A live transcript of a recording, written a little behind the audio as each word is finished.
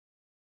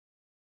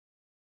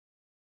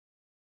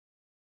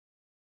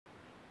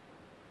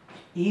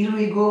Here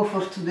we go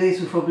for today's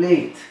UFO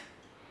Plate.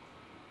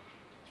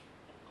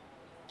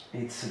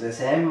 It's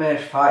December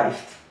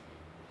 5th,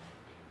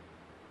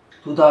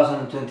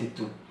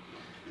 2022.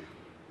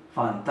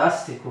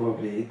 Fantastic UFO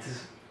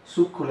plates,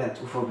 succulent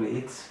UFO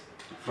plates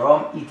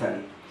from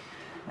Italy,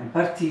 in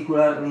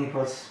particular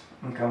Naples,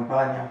 in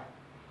Campania.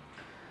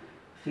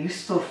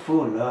 First of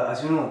all,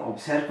 as you know,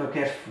 observe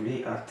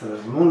carefully at the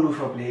small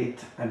UFO plate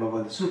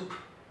above the soup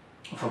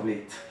UFO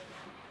plate.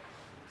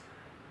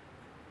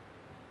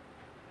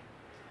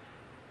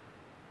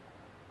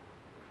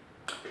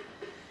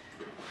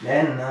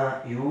 Then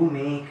you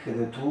make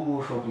the two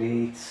UFO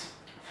plates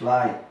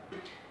fly.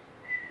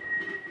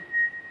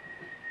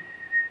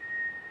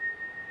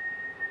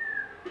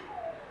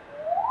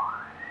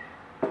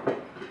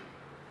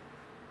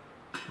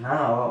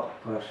 Now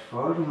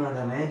perform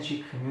the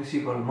magic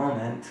musical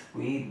moment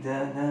with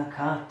the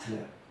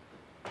cutler.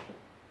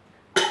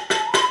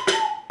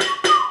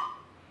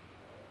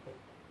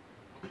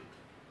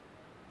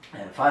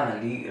 And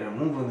finally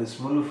remove the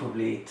small UFO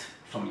plate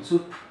from the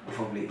soup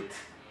UFO plate.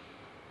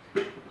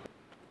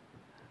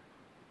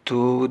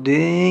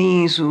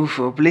 Today's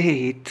UFO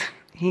plate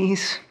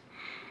is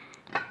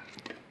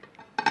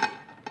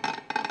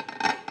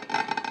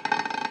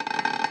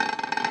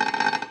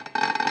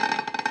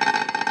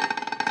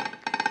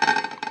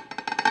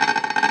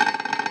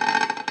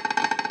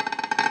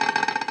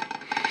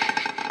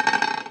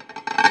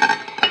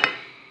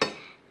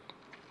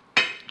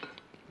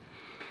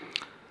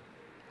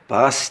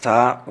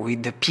pasta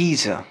with the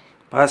pizza,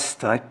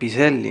 pasta e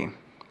piselli.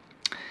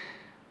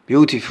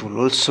 Beautiful,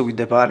 also with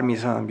the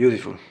parmesan,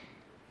 beautiful.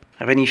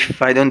 Even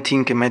if I don't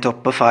think in my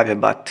top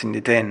 5, but in the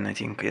 10 I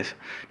think, yes.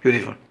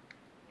 Beautiful.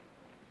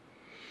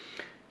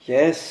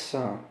 Yes,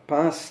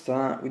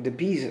 pasta with the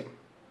pizza.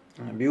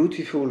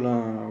 Beautiful,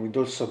 with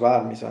also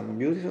parmesan.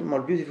 Beautiful,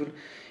 more beautiful.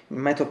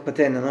 In my top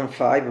 10, not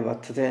 5,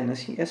 but 10,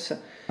 yes.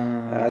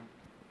 And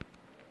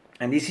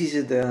this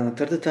is the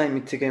third time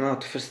it came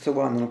out. First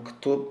one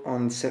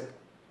on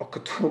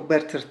October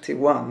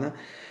 31.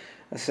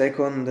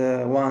 Second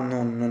one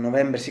on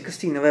November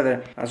 16.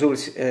 However, as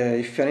always,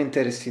 if you are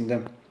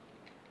interested,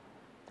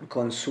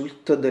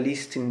 consult the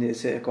list in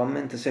the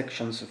comment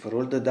sections for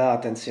all the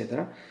data,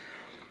 etc.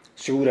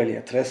 Surely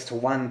at least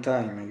one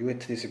time you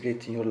get this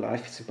plate in your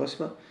life, it's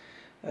possible.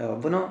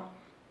 No,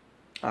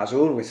 as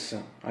always,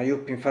 I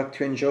hope in fact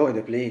you enjoy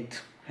the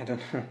plate, I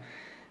don't know,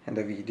 and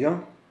the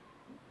video.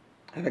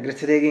 Have a great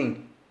day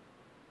again.